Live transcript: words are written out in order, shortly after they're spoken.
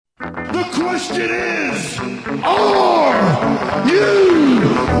The question is, are you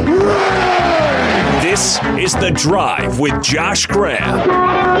ready? This is The Drive with Josh Graham.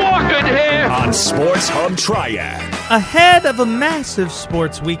 Walking here On Sports Hub Triad. Ahead of a massive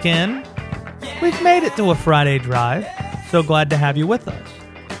sports weekend, we've made it to a Friday drive. So glad to have you with us.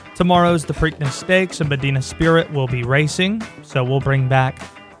 Tomorrow's the Preakness Stakes and Medina Spirit will be racing, so we'll bring back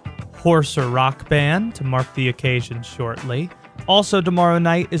Horse or Rock Band to mark the occasion shortly. Also tomorrow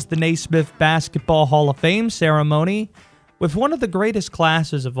night is the Naismith Basketball Hall of Fame ceremony with one of the greatest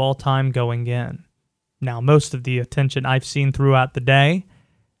classes of all time going in. Now, most of the attention I've seen throughout the day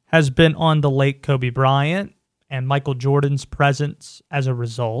has been on the late Kobe Bryant and Michael Jordan's presence as a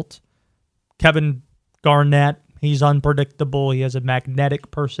result. Kevin Garnett, he's unpredictable. He has a magnetic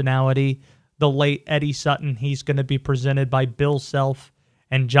personality. The late Eddie Sutton, he's going to be presented by Bill Self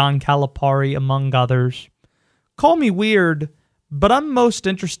and John Calipari, among others. Call me weird, but I'm most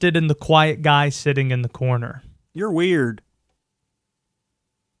interested in the quiet guy sitting in the corner. You're weird.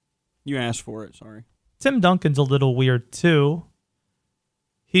 You asked for it, sorry. Tim Duncan's a little weird, too.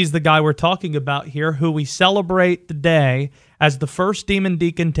 He's the guy we're talking about here, who we celebrate today as the first Demon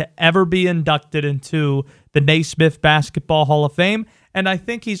Deacon to ever be inducted into the Naismith Basketball Hall of Fame, and I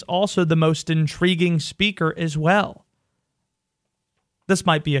think he's also the most intriguing speaker as well. This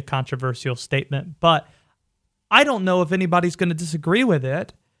might be a controversial statement, but I don't know if anybody's going to disagree with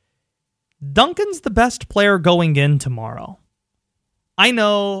it. Duncan's the best player going in tomorrow. I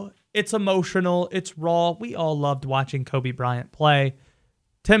know it's emotional, it's raw. We all loved watching Kobe Bryant play.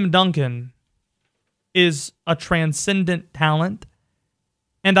 Tim Duncan is a transcendent talent,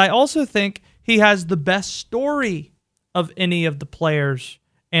 and I also think he has the best story of any of the players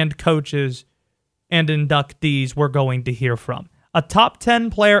and coaches and inductees we're going to hear from. A top 10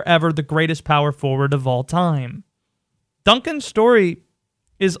 player ever, the greatest power forward of all time. Duncan's story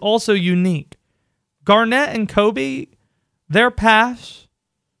is also unique. Garnett and Kobe, their paths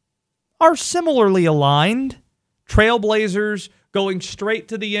are similarly aligned. Trailblazers going straight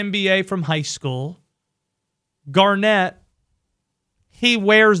to the NBA from high school. Garnett, he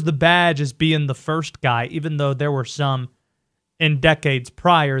wears the badge as being the first guy, even though there were some in decades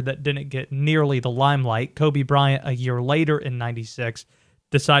prior that didn't get nearly the limelight. Kobe Bryant, a year later in '96,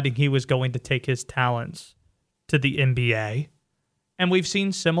 deciding he was going to take his talents to the NBA. And we've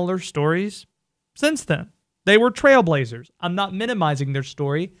seen similar stories since then. They were trailblazers. I'm not minimizing their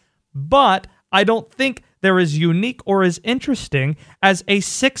story, but I don't think they're as unique or as interesting as a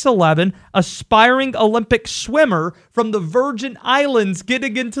 6'11", aspiring Olympic swimmer from the Virgin Islands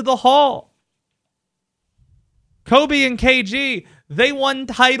getting into the Hall. Kobe and KG, they won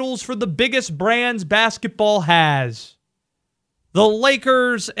titles for the biggest brands basketball has. The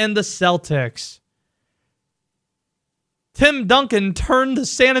Lakers and the Celtics. Tim Duncan turned the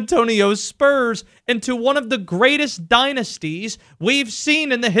San Antonio Spurs into one of the greatest dynasties we've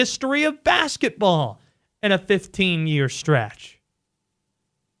seen in the history of basketball in a 15-year stretch.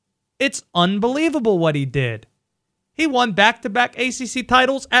 It's unbelievable what he did. He won back-to-back ACC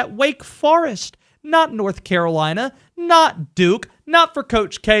titles at Wake Forest, not North Carolina, not Duke, not for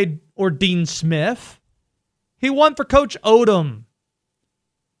Coach K or Dean Smith. He won for Coach Odom.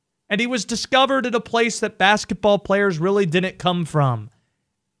 And he was discovered at a place that basketball players really didn't come from.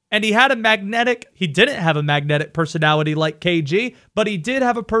 And he didn't have a magnetic personality like KG, but he did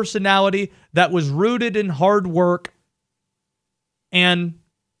have a personality that was rooted in hard work and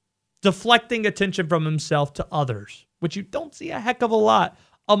deflecting attention from himself to others, which you don't see a heck of a lot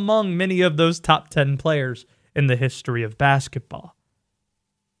among many of those top 10 players in the history of basketball.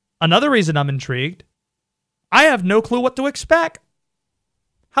 Another reason I'm intrigued, I have no clue what to expect.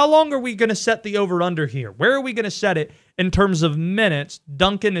 How long are we going to set the over-under here? Where are we going to set it in terms of minutes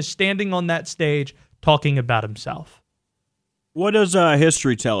Duncan is standing on that stage talking about himself? What does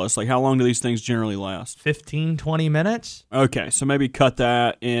history tell us? Like, how long do these things generally last? 15, 20 minutes? Okay, so maybe cut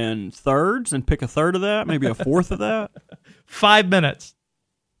that in thirds and pick a third of that, maybe a fourth of that? 5 minutes.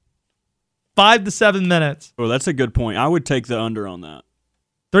 5 to 7 minutes. Oh, that's a good point. I would take the under on that.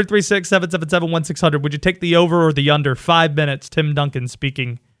 336-777-1600. Would you take the over or the under? 5 minutes, Tim Duncan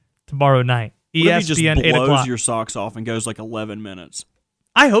speaking tomorrow night. What if he just 8 blows o'clock. your socks off and goes like 11 minutes?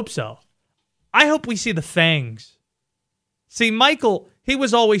 I hope so. I hope we see the fangs. See, Michael, he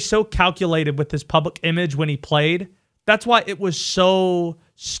was always so calculated with his public image when he played. That's why it was so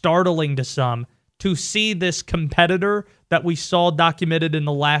startling to some to see this competitor that we saw documented in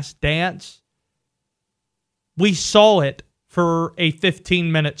The Last Dance. We saw it for a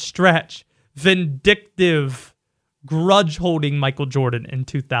 15-minute stretch. Vindictive, grudge-holding Michael Jordan in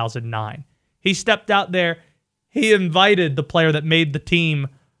 2009. He stepped out there. He invited the player that made the team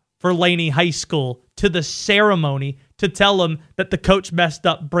for Laney High School to the ceremony to tell him that the coach messed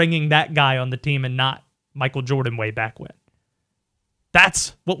up bringing that guy on the team and not Michael Jordan way back when.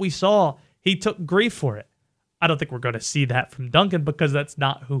 That's what we saw. He took grief for it. I don't think we're going to see that from Duncan because that's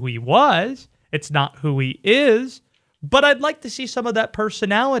not who he was. It's not who he is. But I'd like to see some of that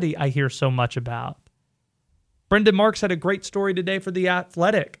personality I hear so much about. Brendan Marks had a great story today for The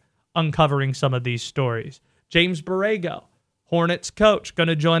Athletic, uncovering some of these stories. James Borrego, Hornets coach, going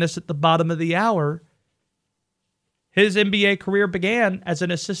to join us at the bottom of the hour. His NBA career began as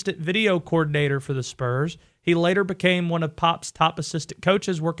an assistant video coordinator for the Spurs. He later became one of Pop's top assistant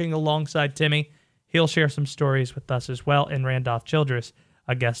coaches, working alongside Timmy. He'll share some stories with us as well. And Randolph Childress,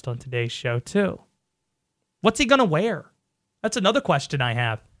 a guest on today's show, too. What's he going to wear? That's another question I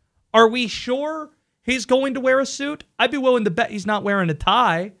have. Are we sure he's going to wear a suit? I'd be willing to bet he's not wearing a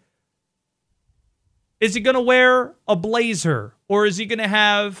tie. Is he going to wear a blazer? Or is he going to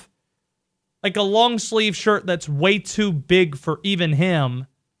have like a long sleeve shirt that's way too big for even him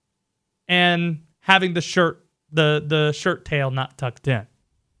and having the shirt tail not tucked in?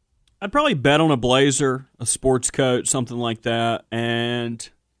 I'd probably bet on a blazer, a sports coat, something like that. And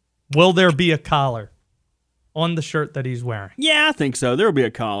will there be a collar on the shirt that he's wearing? Yeah, I think so. There will be a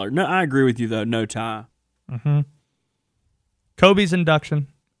collar. No, I agree with you, though. No tie. Kobe's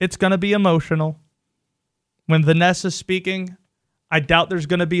induction. It's going to be emotional. When Vanessa's speaking, I doubt there's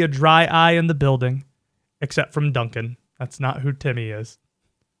going to be a dry eye in the building, except from Duncan. That's not who Timmy is.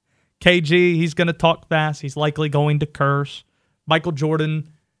 KG, he's going to talk fast. He's likely going to curse. Michael Jordan,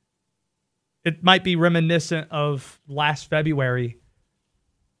 it might be reminiscent of last February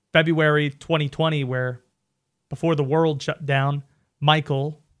 2020, where before the world shut down,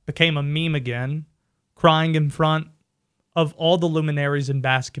 Michael became a meme again, crying in front of all the luminaries in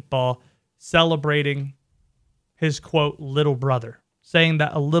basketball, celebrating his, quote, little brother, saying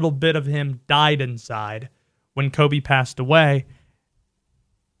that a little bit of him died inside when Kobe passed away.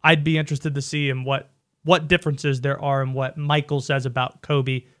 I'd be interested to see in what differences there are in what Michael says about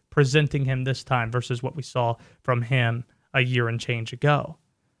Kobe presenting him this time versus what we saw from him a year and change ago.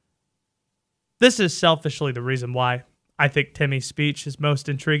 This is selfishly the reason why I think Timmy's speech is most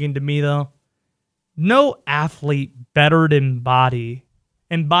intriguing to me, though. No athlete better embodied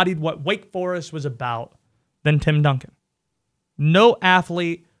what Wake Forest was about than Tim Duncan. No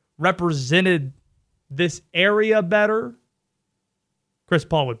athlete represented this area better. Chris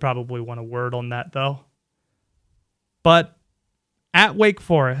Paul would probably want a word on that, though. But at Wake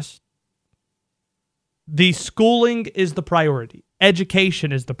Forest, the schooling is the priority.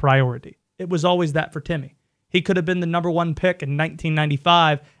 Education is the priority. It was always that for Timmy. He could have been the number one pick in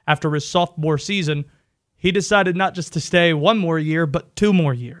 1995 after his sophomore season. He decided not just to stay one more year, but 2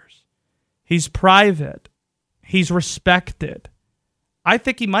 more years. He's private. He's respected. I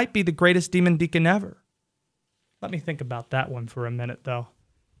think he might be the greatest Demon Deacon ever. Let me think about that one for a minute, though.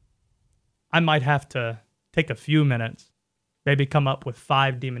 I might have to take a few minutes, maybe come up with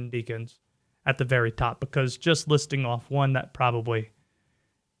 5 Demon Deacons at the very top, because just listing off one, that probably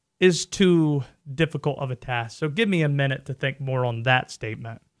is too difficult of a task. So give me a minute to think more on that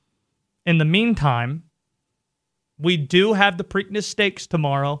statement. In the meantime, we do have the Preakness Stakes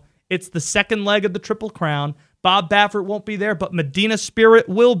tomorrow. It's the second leg of the Triple Crown. Bob Baffert won't be there, but Medina Spirit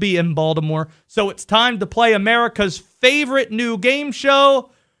will be in Baltimore. So it's time to play America's favorite new game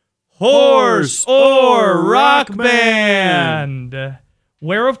show, Horse or Rock Band,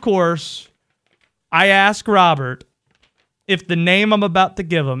 where, of course, I ask Robert if the name I'm about to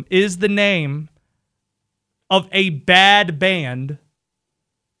give him is the name of a bad band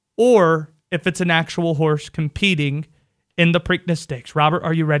or if it's an actual horse competing in the Preakness Stakes. Robert,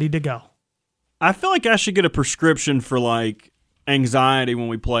 are you ready to go? I feel like I should get a prescription for, like, anxiety when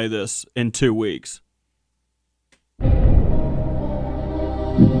we play this in 2 weeks.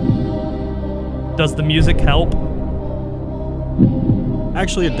 Does the music help?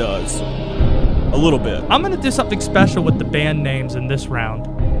 Actually, it does. A little bit. I'm going to do something special with the band names in this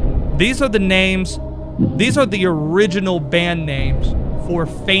round. These are the names, these are the original band names for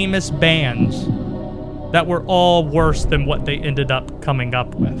famous bands that were all worse than what they ended up coming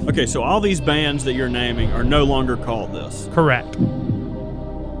up with. Okay, so all these bands that you're naming are no longer called this. Correct.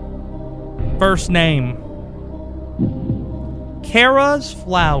 First name, Kara's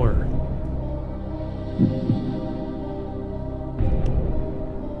Flower.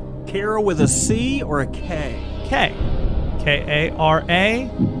 Kara with a C or a K? K.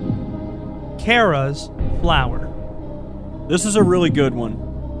 K-A-R-A. Kara's Flower. This is a really good one.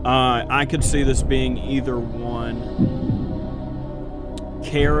 I could see this being either one.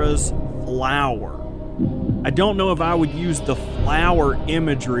 Kara's Flower. I don't know if I would use the flower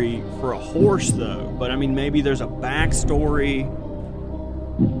imagery for a horse, though. But, I mean, maybe there's a backstory.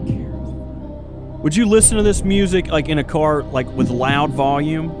 Would you listen to this music, like, in a car, like, with loud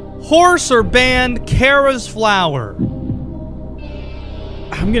volume? Horse or band, Kara's Flower.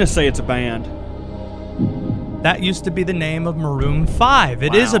 I'm going to say it's a band. That used to be the name of Maroon 5.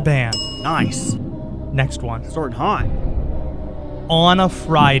 It is a band. Nice. Next one. Starting hot. On a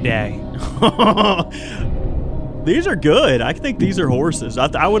Friday. These are good. I think these are horses.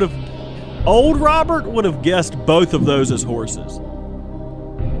 I would have... Old Robert would have guessed both of those as horses.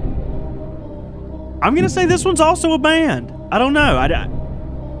 I'm going to say this one's also a band. I don't know.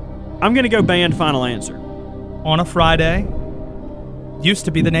 I'm going to go band, final answer. On a Friday used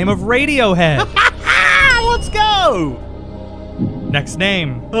to be the name of Radiohead. Let's go! Next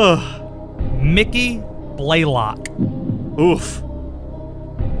name. Mickey Blaylock. Oof.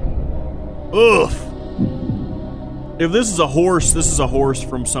 If this is a horse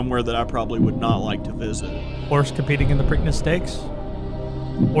from somewhere that I probably would not like to visit. Horse competing in the Preakness Stakes?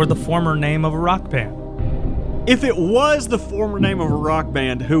 Or the former name of a rock band? If it was the former name of a rock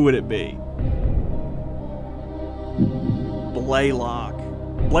band, who would it be? Blaylock.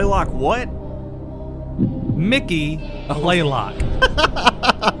 Blaylock what? Mickey Blaylock.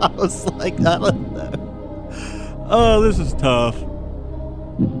 I was like, I don't know. Oh, this is tough.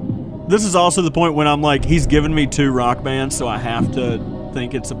 This is also the point when I'm like, he's given me 2 rock bands, so I have to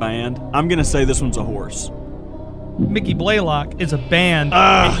think it's a band. I'm going to say this one's a horse. Mickey Blaylock is a band.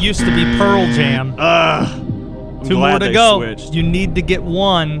 It used to be Pearl Jam. 2 more to go. Switched. You need to get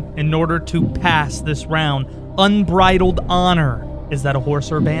 1 in order to pass this round. Unbridled Honor. Is that a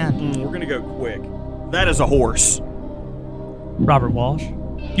horse or a band? We're going to go quick. That is a horse. Robert Walsh,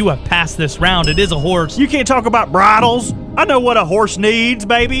 you have passed this round. It is a horse. You can't talk about bridles. I know what a horse needs,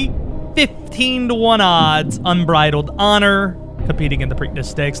 baby. 15-1 odds. Unbridled Honor. Competing in the Preakness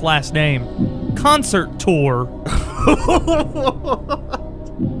Stakes. Last name. Concert Tour.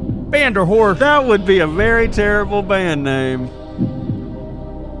 Band or horse? That would be a very terrible band name.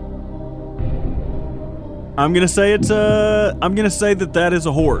 I'm gonna say that is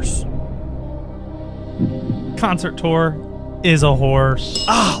a horse. Concert Tour is a horse.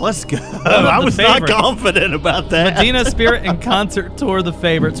 Let's go. I was not confident about that. Medina Spirit and Concert Tour, the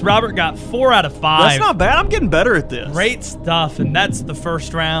favorites. Robert got 4 out of 5. That's not bad. I'm getting better at this. Great stuff, and that's the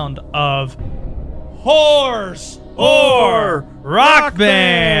first round of Horse or Rock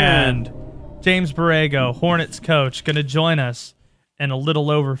Band. James Borrego, Hornets coach, going to join us in a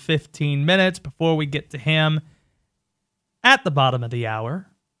little over 15 minutes. Before we get to him, at the bottom of the hour,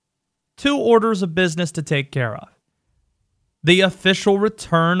 2 orders of business to take care of. The official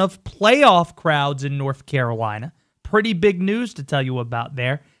return of playoff crowds in North Carolina. Pretty big news to tell you about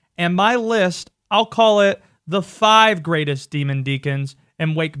there. And my list, I'll call it the 5 greatest Demon Deacons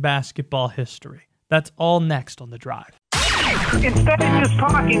in Wake basketball history. That's all next on The Drive. Instead of just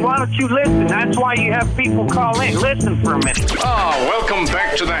talking, why don't you listen? That's why you have people call in. Listen for a minute. Welcome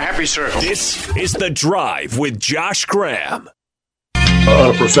back to the happy circle. This is The Drive with Josh Graham.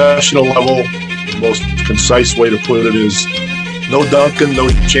 On a professional level, the most concise way to put it is no Duncan, no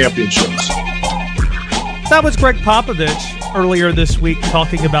championships. That was Greg Popovich earlier this week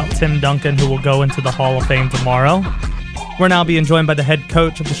talking about Tim Duncan, who will go into the Hall of Fame tomorrow. We're now being joined by the head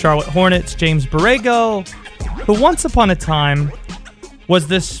coach of the Charlotte Hornets, James Borrego, who once upon a time was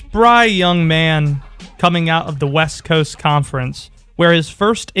this spry young man coming out of the West Coast Conference, where his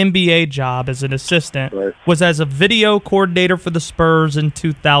first NBA job as an assistant was as a video coordinator for the Spurs in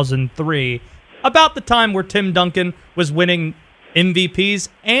 2003, about the time where Tim Duncan was winning MVPs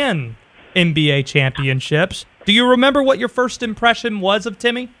and NBA championships. Do you remember what your first impression was of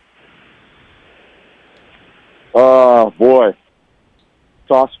Timmy? Boy,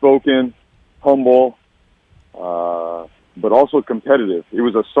 soft-spoken, humble, but also competitive. It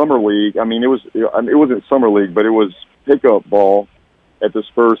was a summer league. I mean, it wasn't summer league, but it was pickup ball at the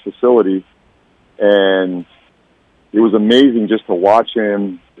Spurs facility, and it was amazing just to watch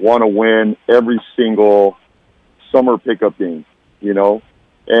him want to win every single summer pickup game, you know.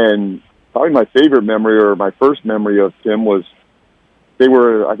 And probably my favorite memory, or my first memory of Tim, was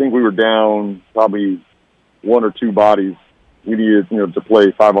I think we were down probably 1 or 2 bodies. We needed, to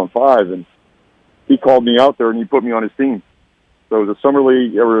play 5-on-5, and he called me out there and he put me on his team. So it was a summer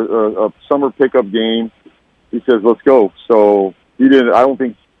league, or a summer pickup game. He says, "Let's go." So he didn't. I don't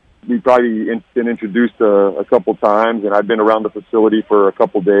think we probably been introduced a couple times, and I'd been around the facility for a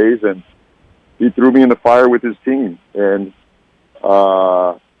couple days, and he threw me in the fire with his team, and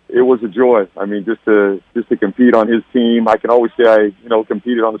it was a joy. I mean, just to compete on his team. I can always say I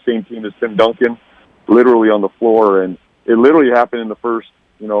competed on the same team as Tim Duncan. literally on the floor. And it literally happened in the first,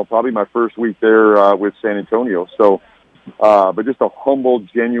 probably my first week there with San Antonio. So, but just a humble,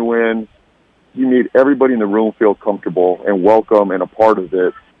 genuine, he made everybody in the room feel comfortable and welcome and a part of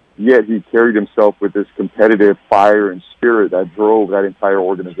it. Yet he carried himself with this competitive fire and spirit that drove that entire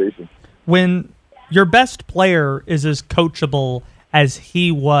organization. When your best player is as coachable as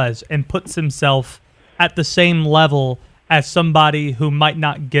he was and puts himself at the same level as somebody who might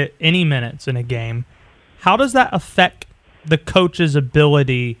not get any minutes in a game, how does that affect the coach's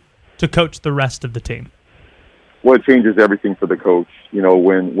ability to coach the rest of the team? Well, it changes everything for the coach.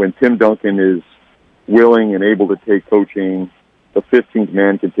 When Tim Duncan is willing and able to take coaching, the 15th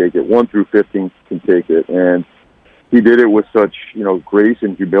man can take it. 1 through 15 can take it. And he did it with such, grace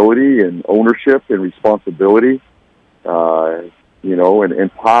and humility and ownership and responsibility.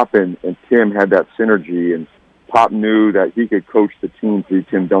 And Pop and Tim had that synergy, and Pop knew that he could coach the team through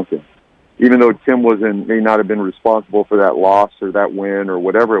Tim Duncan. Even though Tim may not have been responsible for that loss or that win or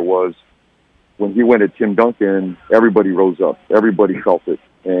whatever it was, when he went at Tim Duncan, everybody rose up. Everybody felt it.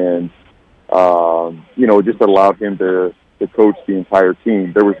 And, it just allowed him to coach the entire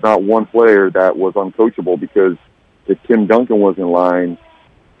team. There was not one player that was uncoachable, because if Tim Duncan was in line,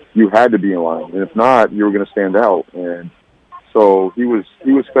 you had to be in line. And if not, you were going to stand out. And so he was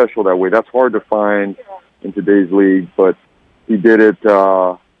special that way. That's hard to find in today's league, but he did it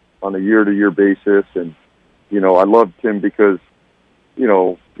on a year-to-year basis. And, I loved Tim because,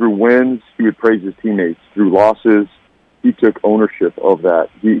 through wins, he would praise his teammates. Through losses, he took ownership of that.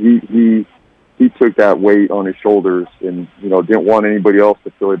 He took that weight on his shoulders and, didn't want anybody else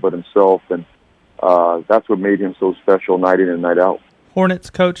to feel it but himself. And that's what made him so special night in and night out. Hornets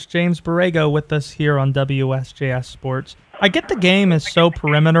coach James Borrego with us here on WSJS Sports. I get the game is so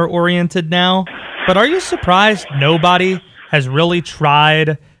perimeter-oriented now, but are you surprised nobody has really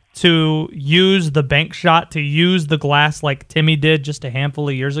tried to use the bank shot, to use the glass like Timmy did just a handful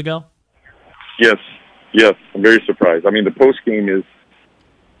of years ago? Yes, I'm very surprised. I mean, the post game is,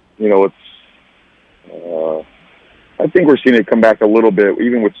 I think we're seeing it come back a little bit,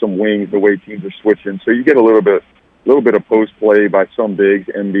 even with some wings, the way teams are switching. So you get a little bit of post play by some bigs,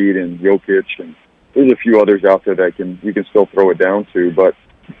 Embiid and Jokic, and there's a few others out there that you can still throw it down to. But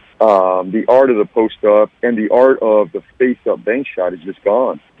the art of the post up and the art of the face up bank shot is just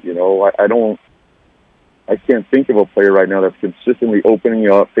gone. I can't think of a player right now that's consistently opening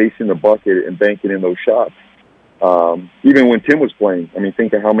up, facing the bucket, and banking in those shots. Even when Tim was playing,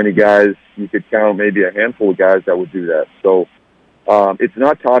 think of how many guys you could count, maybe a handful of guys that would do that. So it's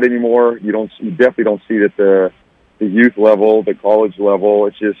not taught anymore. You definitely don't see it at the youth level, the college level.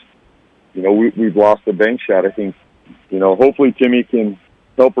 It's just, we've lost the bank shot. I think, hopefully Timmy can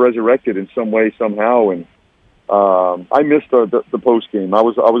help resurrect it in some way, somehow. And I missed the post game. I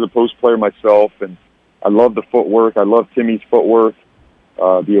was a post player myself, and I love the footwork. I love Timmy's footwork.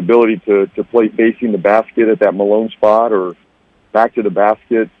 The ability to play facing the basket at that Malone spot or back to the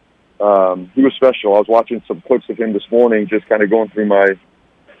basket. He was special. I was watching some clips of him this morning, just kind of going through my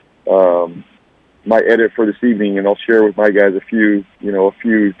edit for this evening, and I'll share with my guys a few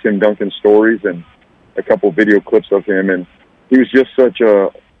Tim Duncan stories and a couple video clips of him. And he was just such a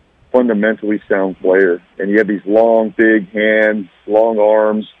fundamentally sound player. And he had these long, big hands, long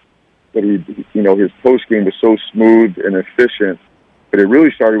arms, but his post game was so smooth and efficient. But it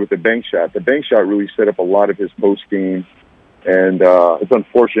really started with the bank shot. The bank shot really set up a lot of his post game, and it's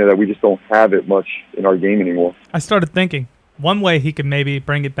unfortunate that we just don't have it much in our game anymore. I started thinking one way he could maybe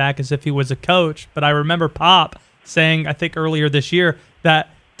bring it back is if he was a coach, but I remember Pop saying, I think earlier this year, that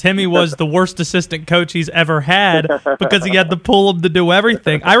Timmy was the worst assistant coach he's ever had because he had to pull him to do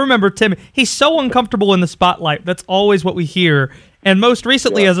everything. I remember Timmy. He's so uncomfortable in the spotlight. That's always what we hear. And most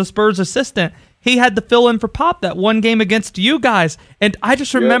recently, as a Spurs assistant, he had to fill in for Pop that one game against you guys. And I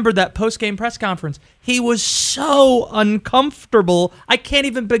just remember that post-game press conference. He was so uncomfortable. I can't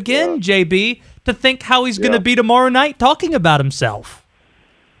even begin, JB, to think how he's going to be tomorrow night talking about himself.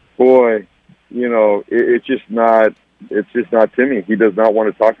 Boy, it's just not Timmy. He does not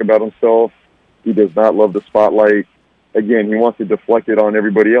want to talk about himself. He does not love the spotlight. Again, he wants to deflect it on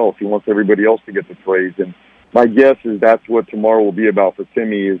everybody else. He wants everybody else to get the praise. And my guess is that's what tomorrow will be about for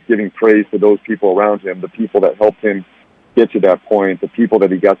Timmy, is giving praise to those people around him, the people that helped him get to that point, the people that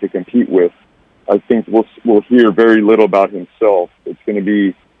he got to compete with. I think we'll hear very little about himself. It's going to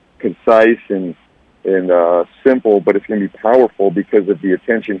be concise and simple, but it's going to be powerful because of the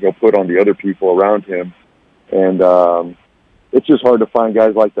attention he'll put on the other people around him. And it's just hard to find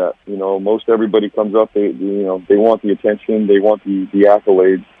guys like that. Most everybody comes up, they want the attention, they want the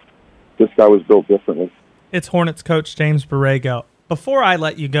accolades. This guy was built differently. It's Hornets coach James Borrego. Before I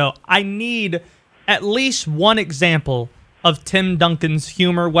let you go, I need at least one example of Tim Duncan's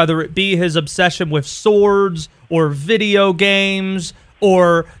humor, whether it be his obsession with swords or video games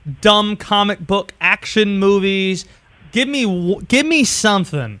or dumb comic book action movies. Give me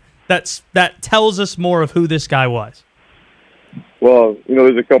something that tells us more of who this guy was. Well,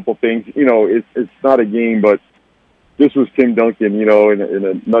 there's a couple things. It's not a game, but this was Tim Duncan, in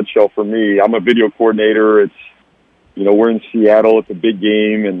a nutshell for me. I'm a video coordinator. It's, we're in Seattle. It's a big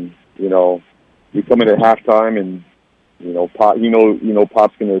game, and, we come in at halftime, and, Pop,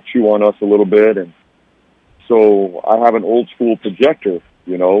 Pop's going to chew on us a little bit. And so I have an old school projector,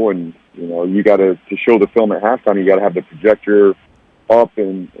 and, you got to show the film at halftime, you got to have the projector up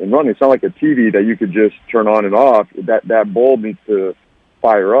and running. It's not like a TV that you could just turn on and off. That bulb needs to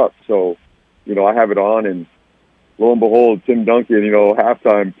fire up. So, I have it on, and lo and behold, Tim Duncan,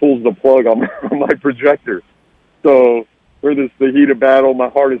 halftime pulls the plug on my projector. So we're the heat of battle. My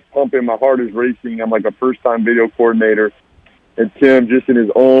heart is pumping. My heart is racing. I'm like a first-time video coordinator. And Tim, just in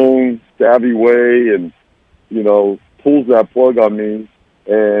his own savvy way, and, pulls that plug on me.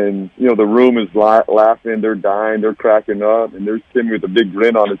 And, the room is laughing. They're dying. They're cracking up. And there's Tim with a big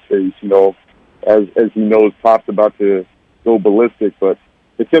grin on his face, as he knows Pop's about to go ballistic. But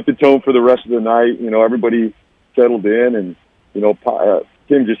it set the tone for the rest of the night. Everybody settled in. And,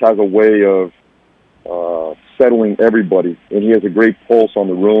 Tim just has a way of settling everybody. And he has a great pulse on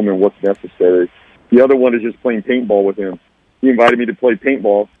the room and what's necessary. The other one is just playing paintball with him. He invited me to play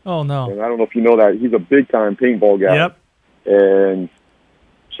paintball. Oh, no. And I don't know if you know that. He's a big-time paintball guy. Yep. And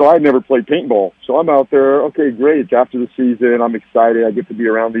so I'd never played paintball. So I'm out there, okay, great. It's after the season. I'm excited. I get to be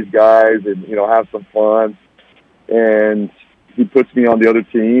around these guys and, have some fun. And he puts me on the other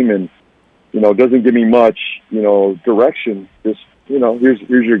team and, doesn't give me much, direction. Just,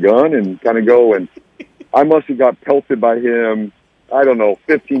 here's your gun and kind of go. And I must have got pelted by him, I don't know,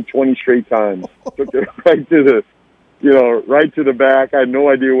 15, 20 straight times. Took it right to the back. I had no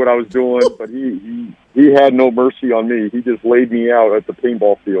idea what I was doing, but he had no mercy on me. He just laid me out at the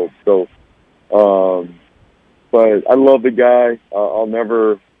paintball field. So, but I love the guy. I'll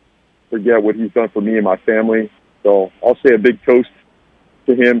never forget what he's done for me and my family. So I'll say a big toast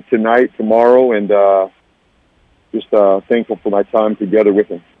to him tonight, tomorrow, and just thankful for my time together with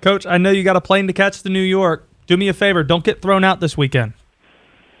him. Coach, I know you got a plane to catch to New York. Do me a favor. Don't get thrown out this weekend.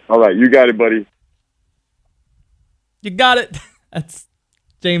 All right. You got it, buddy. You got it. That's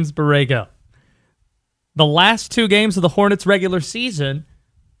James Borrego. The last two games of the Hornets regular season,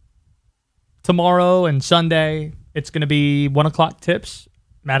 tomorrow and Sunday, it's going to be 1 o'clock tips,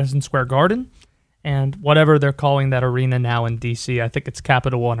 Madison Square Garden, and whatever they're calling that arena now in D.C. I think it's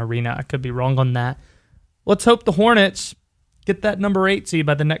Capital One Arena. I could be wrong on that. Let's hope the Hornets get that number 8 seed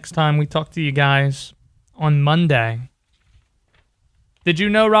by the next time we talk to you guys on Monday. Did you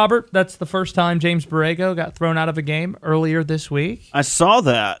know, Robert, that's the first time James Borrego got thrown out of a game earlier this week? I saw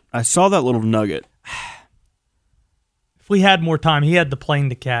that. I saw that little nugget. If we had more time, he had the plane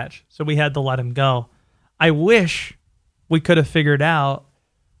to catch, so we had to let him go. I wish we could have figured out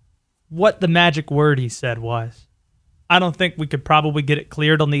what the magic word he said was. I don't think we could probably get it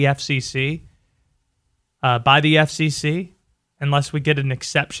cleared on the FCC, by the FCC, unless we get an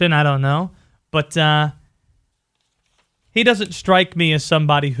exception. I don't know. But he doesn't strike me as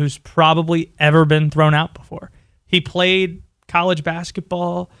somebody who's probably ever been thrown out before. He played college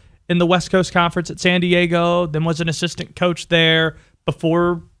basketball in the West Coast Conference at San Diego, then was an assistant coach there.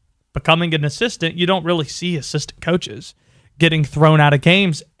 Before becoming an assistant, you don't really see assistant coaches getting thrown out of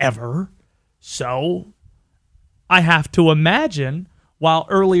games ever. So I have to imagine, while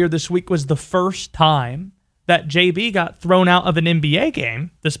earlier this week was the first time that JB got thrown out of an NBA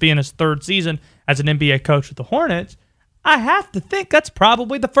game, this being his third season as an NBA coach with the Hornets, I have to think that's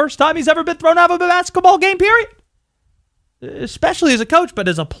probably the first time he's ever been thrown out of a basketball game, period. Especially as a coach, but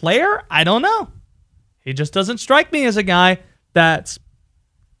as a player, I don't know. He just doesn't strike me as a guy that's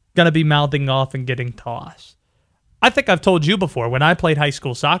going to be mouthing off and getting tossed. I think I've told you before, when I played high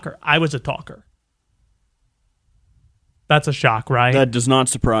school soccer, I was a talker. That's a shock, right? That does not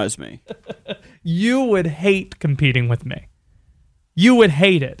surprise me. You would hate competing with me. You would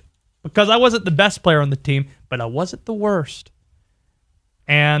hate it. Because I wasn't the best player on the team, but I wasn't the worst.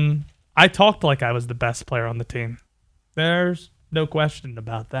 And I talked like I was the best player on the team. There's no question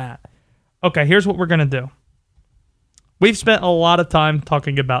about that. Okay, here's what we're going to do. We've spent a lot of time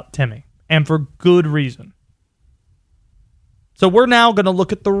talking about Timmy, and for good reason. So we're now going to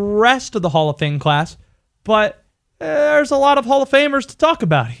look at the rest of the Hall of Fame class, but there's a lot of Hall of Famers to talk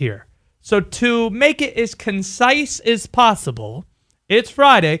about here. So to make it as concise as possible, it's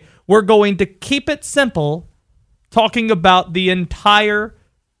Friday. We're going to keep it simple, talking about the entire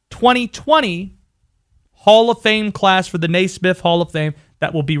 2020 Hall of Fame class for the Naismith Hall of Fame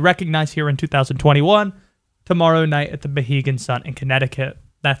that will be recognized here in 2021 tomorrow night at the Mohegan Sun in Connecticut.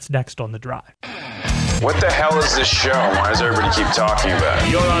 That's next on The Drive. What the hell is this show? Why does everybody keep talking about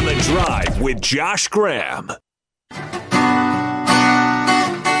it? You're on The Drive with Josh Graham.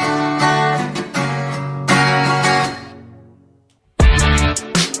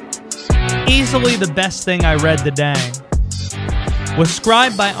 Easily the best thing I read today was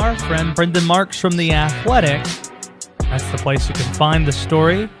scribed by our friend Brendan Marks from The Athletic. That's the place you can find the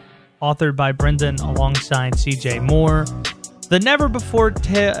story, authored by Brendan alongside CJ Moore. The never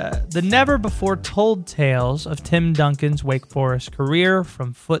before told tales of Tim Duncan's Wake Forest career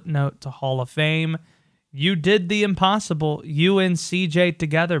from footnote to Hall of Fame. You did the impossible, you and CJ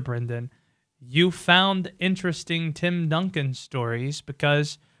together, Brendan. You found interesting Tim Duncan stories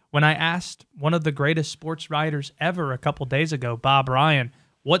because when I asked one of the greatest sports writers ever a couple days ago, Bob Ryan,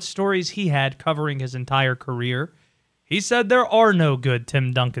 what stories he had covering his entire career, he said there are no good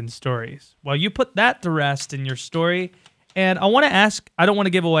Tim Duncan stories. Well, you put that to rest in your story, and I want to ask, I don't want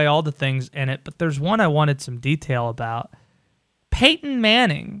to give away all the things in it, but there's one I wanted some detail about. Peyton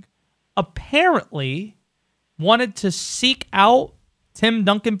Manning apparently wanted to seek out Tim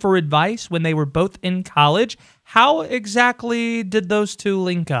Duncan for advice when they were both in college. How exactly did those two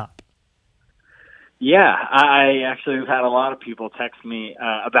link up? Yeah, I actually have had a lot of people text me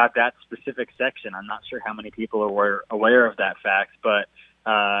about that specific section. I'm not sure how many people are aware of that fact, but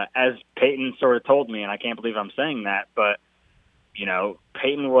as Peyton sort of told me, and I can't believe I'm saying that, but, you know,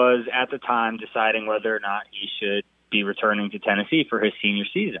 Peyton was at the time deciding whether or not he should be returning to Tennessee for his senior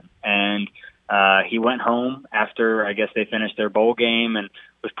season. And he went home after, I guess, they finished their bowl game and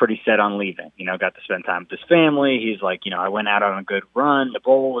was pretty set on leaving. You know, got to spend time with his family. He's like, you know, I went out on a good run. The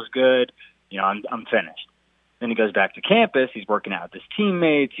bowl was good. You know, I'm finished. Then he goes back to campus. He's working out with his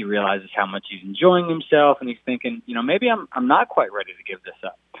teammates. He realizes how much he's enjoying himself, and he's thinking, you know, maybe I'm not quite ready to give this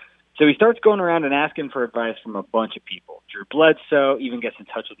up. So he starts going around and asking for advice from a bunch of people. Drew Bledsoe even gets in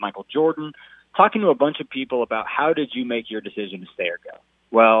touch with Michael Jordan, talking to a bunch of people about how did you make your decision to stay or go.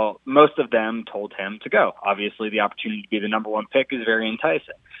 Well, most of them told him to go. Obviously, the opportunity to be the number one pick is very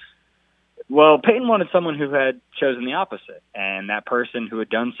enticing. Well, Peyton wanted someone who had chosen the opposite, and that person who had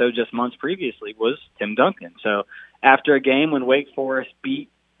done so just months previously was Tim Duncan. So after a game when Wake Forest beat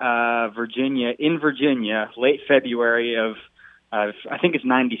Virginia in Virginia, late February of, I think it's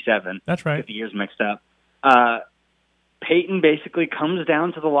 97. That's right. Get the years mixed up. Peyton basically comes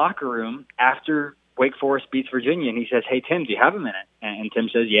down to the locker room after Wake Forest beats Virginia, and he says, "Hey, Tim, do you have a minute?" And Tim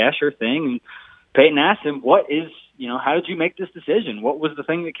says, "Yeah, sure thing." And Peyton asked him, how did you make this decision? What was the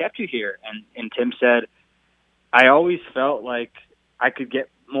thing that kept you here? And Tim said, "I always felt like I could get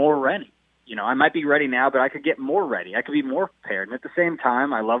more ready. You know, I might be ready now, but I could get more ready. I could be more prepared. And at the same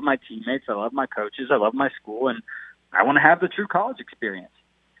time, I love my teammates, I love my coaches, I love my school, and I want to have the true college experience."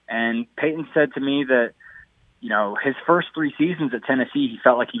 And Peyton said to me that, you know, his first 3 seasons at Tennessee, he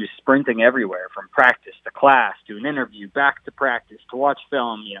felt like he was sprinting everywhere, from practice to class to an interview, back to practice, to watch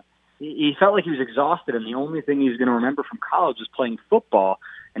film. You know, he felt like he was exhausted, and the only thing he was going to remember from college was playing football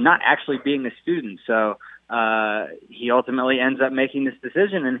and not actually being a student. So he ultimately ends up making this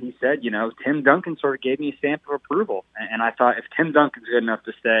decision, and he said, you know, Tim Duncan sort of gave me a stamp of approval. And I thought, if Tim Duncan's good enough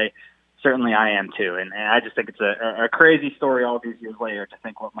to stay, certainly I am too. And I just think it's a crazy story all these years later to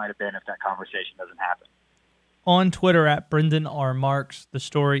think what might have been if that conversation doesn't happen. On Twitter at Brendan R. Marks, the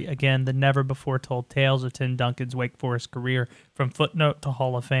story, again, the never-before-told tales of Tim Duncan's Wake Forest career from footnote to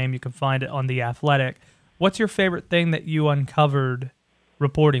Hall of Fame. You can find it on The Athletic. What's your favorite thing that you uncovered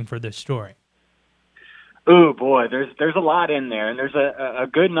reporting for this story? Oh, boy, there's a lot in there, and there's a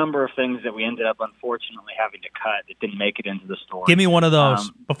good number of things that we ended up, unfortunately, having to cut that didn't make it into the story. Give me one of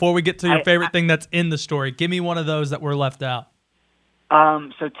those. Before we get to your favorite thing that's in the story, give me one of those that were left out.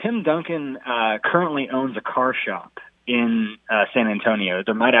 So Tim Duncan currently owns a car shop in San Antonio.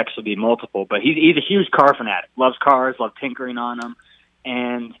 There might actually be multiple, but he's a huge car fanatic. Loves cars, loves tinkering on them.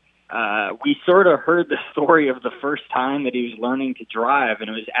 And we sort of heard the story of the first time that he was learning to drive, and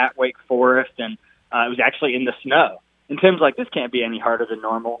it was at Wake Forest, and it was actually in the snow. And Tim's like, this can't be any harder than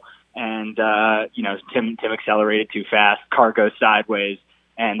normal. And, Tim accelerated too fast. Car goes sideways.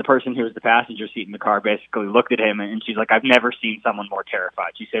 And the person who was the passenger seat in the car basically looked at him, and she's like, "I've never seen someone more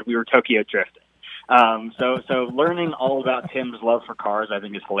terrified." She said, "We were Tokyo drifting." So learning all about Tim's love for cars, I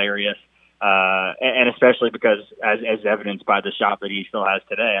think, is hilarious, and especially because, as evidenced by the shop that he still has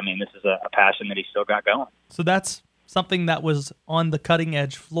today, I mean, this is a passion that he's still got going. So that's something that was on the cutting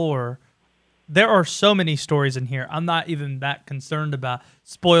edge floor. There are so many stories in here. I'm not even that concerned about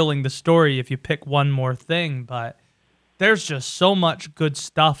spoiling the story if you pick one more thing, but there's just so much good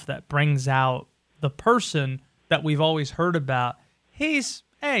stuff that brings out the person that we've always heard about. He's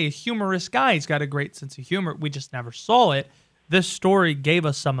a humorous guy. He's got a great sense of humor. We just never saw it. This story gave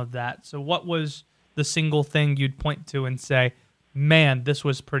us some of that. So what was the single thing you'd point to and say, man, this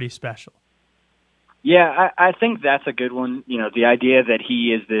was pretty special? Yeah, I think that's a good one. You know, the idea that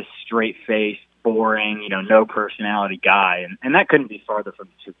he is this straight-faced, boring, no personality guy, and that couldn't be farther from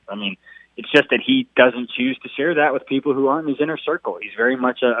the truth. I mean, it's just that he doesn't choose to share that with people who aren't in his inner circle. He's very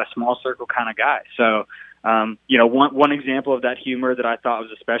much a small circle kind of guy. So, one example of that humor that I thought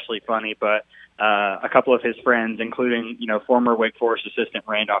was especially funny, but a couple of his friends, including, former Wake Forest assistant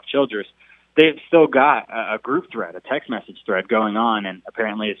Randolph Childress, they've still got a group thread, a text message thread going on, and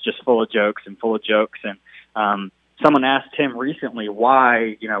apparently it's just full of jokes. And someone asked him recently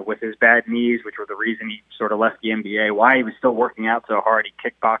why, with his bad knees, which were the reason he sort of left the NBA, why he was still working out so hard. He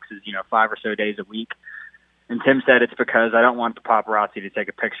kickboxes, 5 or so days a week. And Tim said, it's because I don't want the paparazzi to take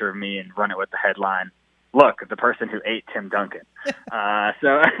a picture of me and run it with the headline, "Look, the person who ate Tim Duncan."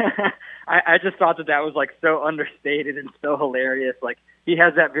 So I just thought that was like so understated and so hilarious. Like, he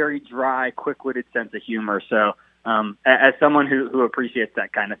has that very dry, quick-witted sense of humor. So as someone who appreciates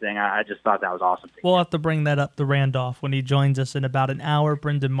that kind of thing, I just thought that was awesome. We'll have to bring that up to Randolph when he joins us in about an hour.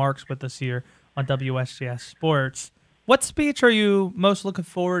 Brendan Marks with us here on WSGS Sports. What speech are you most looking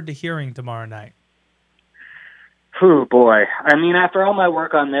forward to hearing tomorrow night? Oh, boy. I mean, after all my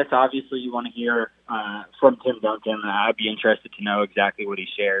work on this, obviously you want to hear from Tim Duncan. I'd be interested to know exactly what he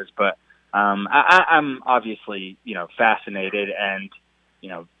shares. But I'm obviously, fascinated and,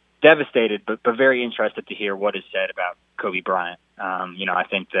 devastated, but very interested to hear what is said about Kobe Bryant. I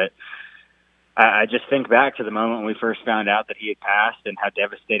think that I just think back to the moment when we first found out that he had passed and how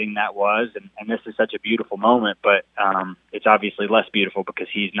devastating that was. And this is such a beautiful moment, but it's obviously less beautiful because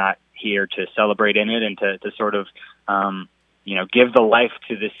he's not here to celebrate in it and to sort of, give the life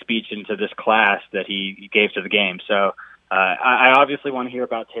to this speech and to this class that he gave to the game. So I obviously want to hear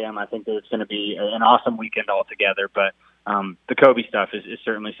about Tim. I think that it's going to be an awesome weekend altogether, but the Kobe stuff is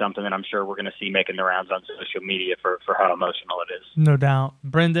certainly something that I'm sure we're going to see making the rounds on social media for how emotional it is. No doubt.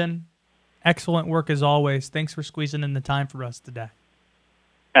 Brendan, excellent work as always. Thanks for squeezing in the time for us today.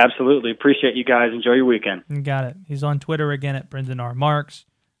 Absolutely. Appreciate you guys. Enjoy your weekend. You got it. He's on Twitter again at Brendan R. Marks.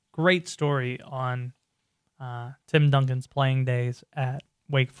 Great story on Tim Duncan's playing days at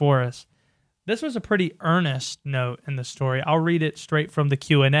Wake Forest. This was a pretty earnest note in the story. I'll read it straight from the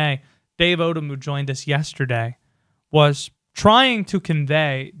Q&A. Dave Odom, who joined us yesterday, was trying to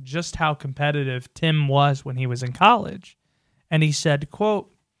convey just how competitive Tim was when he was in college. And he said,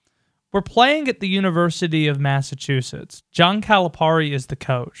 quote, "We're playing at the University of Massachusetts. John Calipari is the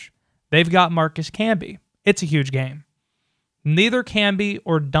coach. They've got Marcus Camby. It's a huge game. Neither Camby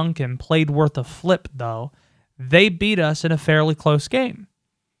or Duncan played worth a flip, though. They beat us in a fairly close game.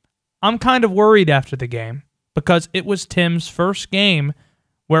 I'm kind of worried after the game because it was Tim's first game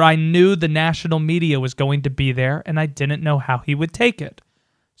where I knew the national media was going to be there and I didn't know how he would take it.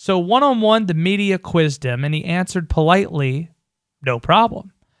 So one-on-one, the media quizzed him and he answered politely, no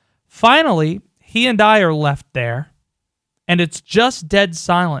problem. Finally, he and I are left there, and it's just dead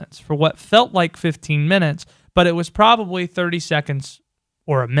silence for what felt like 15 minutes, but it was probably 30 seconds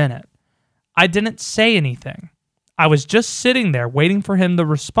or a minute. I didn't say anything. I was just sitting there waiting for him to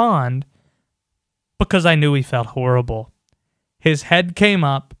respond because I knew he felt horrible. His head came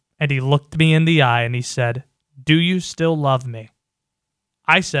up, and he looked me in the eye, and he said, 'Do you still love me?'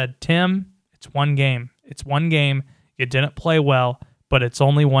 I said, 'Tim, it's one game. It's one game. You didn't play well, but it's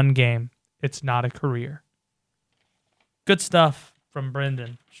only one game. It's not a career.'" Good stuff from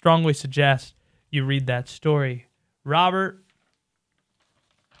Brendan. Strongly suggest you read that story. Robert,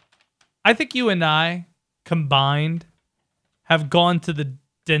 I think you and I combined have gone to the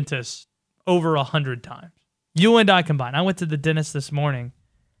dentist over 100 times. You and I combined. I went to the dentist this morning,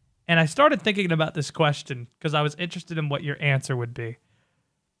 and I started thinking about this question because I was interested in what your answer would be.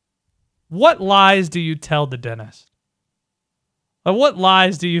 What lies do you tell the dentist? Like, what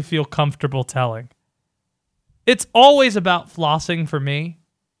lies do you feel comfortable telling? It's always about flossing for me.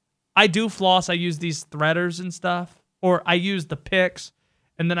 I do floss. I use these threaders and stuff, or I use the picks,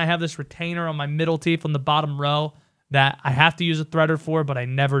 and then I have this retainer on my middle teeth on the bottom row that I have to use a threader for, but I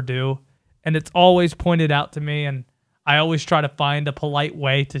never do. And it's always pointed out to me, and I always try to find a polite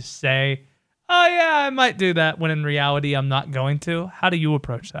way to say, oh, yeah, I might do that, when in reality I'm not going to. How do you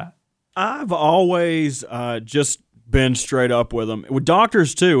approach that? I've always just been straight up with them. With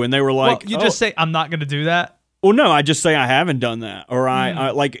doctors, too, and they were like... Well, you just say, I'm not going to do that? Well, no, I just say I haven't done that. Or I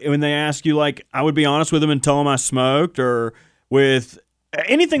like, when they ask you, like, I would be honest with them and tell them I smoked, or with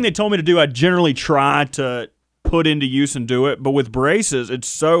anything they told me to do, I generally try to put into use and do it. But with braces, it's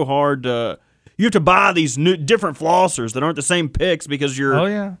so hard to... you have to buy these new different flossers that aren't the same picks because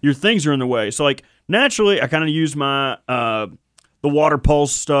your things are in the way. So like naturally, I kind of use my the water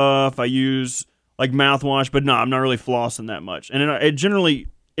pulse stuff. I use like mouthwash, but no, I'm not really flossing that much, and it generally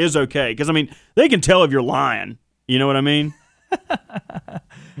is okay because I mean they can tell if you're lying. You know what I mean?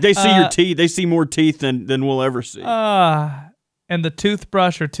 They see your teeth. They see more teeth than we'll ever see. And the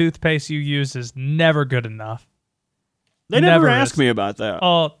toothbrush or toothpaste you use is never good enough. They never ask me about that.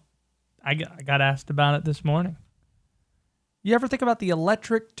 Oh, I got asked about it this morning. You ever think about the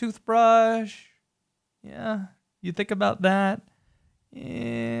electric toothbrush? Yeah, you think about that?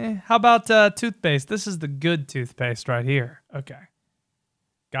 How about toothpaste? This is the good toothpaste right here. Okay.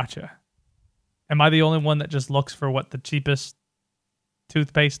 Gotcha. Am I the only one that just looks for what the cheapest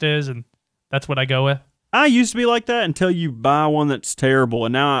toothpaste is, and that's what I go with? I used to be like that until you buy one that's terrible,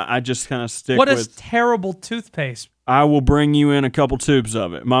 and now I just kind of stick with... What is terrible toothpaste? I will bring you in a couple tubes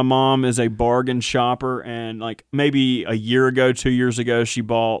of it. My mom is a bargain shopper, and like maybe a year ago, 2 years ago, she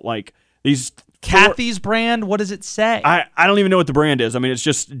bought like these... Kathy's brand? What does it say? I don't even know what the brand is. I mean, it's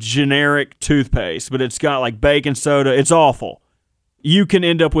just generic toothpaste, but it's got like baking soda. It's awful. You can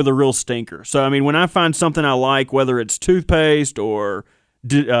end up with a real stinker. So, I mean, when I find something I like, whether it's toothpaste or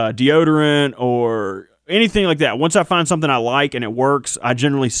deodorant or anything like that, once I find something I like and it works, I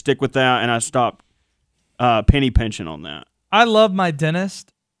generally stick with that and I stop penny pinching on that. I love my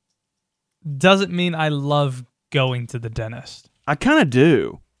dentist. Doesn't mean I love going to the dentist. I kind of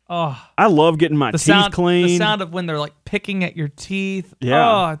do. Oh, I love getting my teeth clean. The sound of when they're like picking at your teeth. Yeah.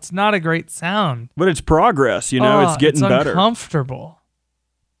 Oh, it's not a great sound. But it's progress, you know. It's getting better. It's uncomfortable.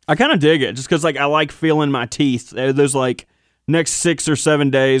 I kind of dig it just because like I like feeling my teeth. There's like next 6 or 7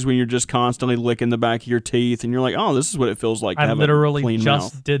 days when you're just constantly licking the back of your teeth and you're like, oh, this is what it feels like to have a clean mouth. I literally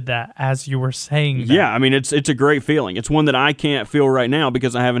just did that as you were saying that. Yeah, I mean, it's a great feeling. It's one that I can't feel right now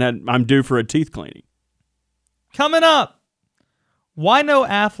because I'm due for a teeth cleaning. Coming up. Why no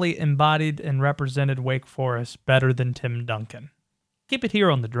athlete embodied and represented Wake Forest better than Tim Duncan? Keep it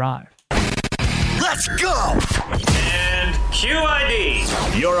here on The Drive. Let's go! And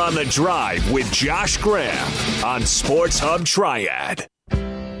QID. You're on The Drive with Josh Graham on Sports Hub Triad.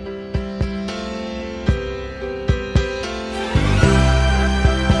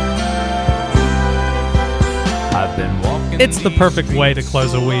 It's the perfect way to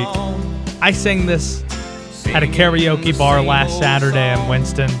close a week. I sang this at a karaoke bar last Saturday in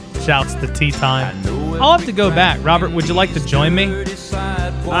Winston. Shouts to Tea Time. I'll have to go back. Robert, would you like to join me?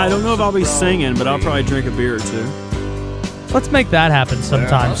 I don't know if I'll be singing, but I'll probably drink a beer or two. Let's make that happen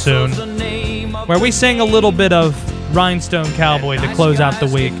sometime soon. Where we sing a little bit of Rhinestone Cowboy to close out the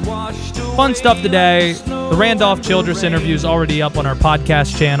week. Fun stuff today. The Randolph Childress interview is already up on our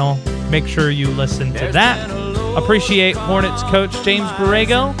podcast channel. Make sure you listen to that. Appreciate Hornets Coach James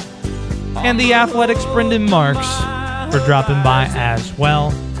Borrego and the Athletics' Brendan Marks for dropping by as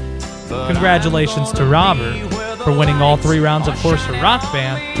well. Congratulations to Robert for winning all 3 rounds of Horse or Rock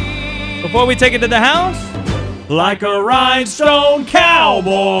Band. Before we take it to the house, like a rhinestone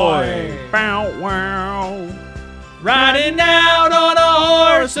cowboy, bow wow, riding out on a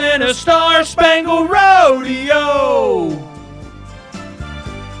horse in a star-spangled rodeo.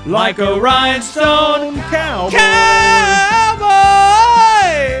 Like a rhinestone cowboy.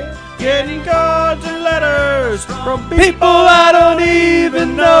 Getting cards and letters from people I don't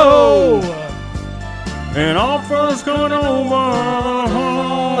even know. And offers coming over.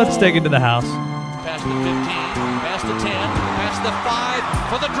 Let's take it to the house. Past the 15, past the 10, past the 5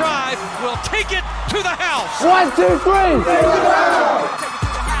 for the drive. We'll take it to the house. 1, 2,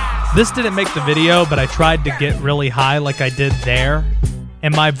 3. This didn't make the video, but I tried to get really high like I did there,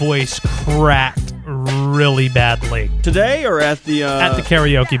 and my voice cracked really badly. Today or at the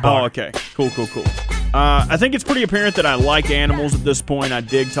karaoke bar. Oh, okay. Cool. I think it's pretty apparent that I like animals at this point. I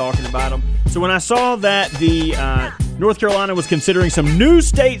dig talking about them. So when I saw that the North Carolina was considering some new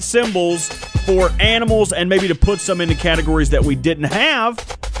state symbols for animals and maybe to put some into categories that we didn't have,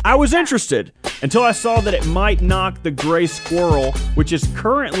 I was interested until I saw that it might knock the gray squirrel, which is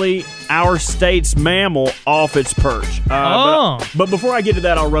currently our state's mammal, off its perch. But before I get to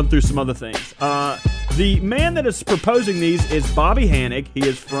that, I'll run through some other things. The man that is proposing these is Bobby Hannick. He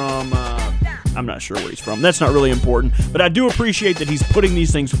is from, I'm not sure where he's from. That's not really important. But I do appreciate that he's putting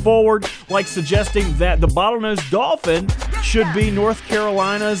these things forward, like suggesting that the bottlenose dolphin should be North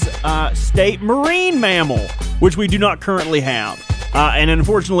Carolina's state marine mammal, which we do not currently have. And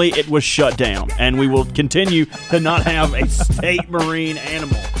unfortunately, it was shut down, and we will continue to not have a state marine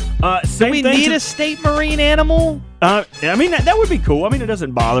animal. Do we need a state marine animal? I mean, that would be cool. I mean, it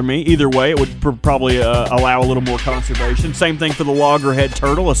doesn't bother me. Either way, it would probably allow a little more conservation. Same thing for the loggerhead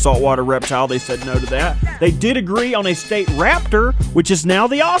turtle, a saltwater reptile. They said no to that. They did agree on a state raptor, which is now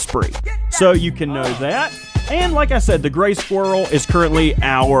the osprey. So you can know that. And like I said, the gray squirrel is currently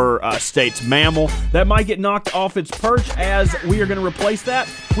our state's mammal. That might get knocked off its perch as we are going to replace that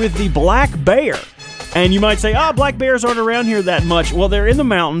with the black bear. And you might say, black bears aren't around here that much. Well, they're in the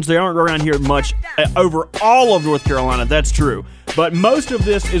mountains. They aren't around here much over all of North Carolina. That's true. But most of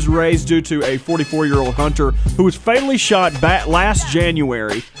this is raised due to a 44-year-old hunter who was fatally shot back last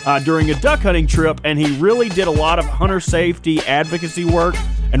January during a duck hunting trip, and he really did a lot of hunter safety advocacy work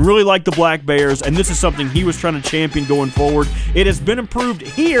and really liked the black bears, and this is something he was trying to champion going forward. It has been approved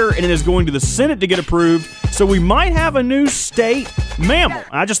here, and it is going to the Senate to get approved, so we might have a new state mammal.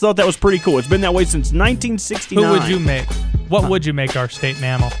 I just thought that was pretty cool. It's been that way since 1969. Who would you make? What would you make our state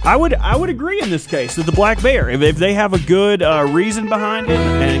mammal? I would agree in this case with the black bear. If they have a good reason behind it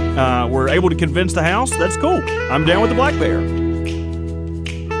and we're able to convince the House, that's cool. I'm down with the black bear.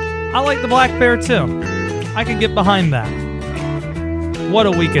 I like the black bear too. I can get behind that. What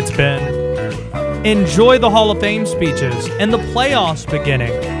a week it's been. Enjoy the Hall of Fame speeches and the playoffs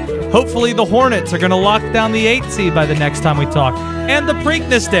beginning. Hopefully the Hornets are going to lock down the 8th seed by the next time we talk. And the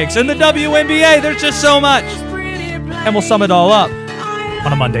Preakness Stakes and the WNBA. There's just so much. And we'll sum it all up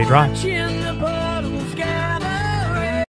on a Monday Drive.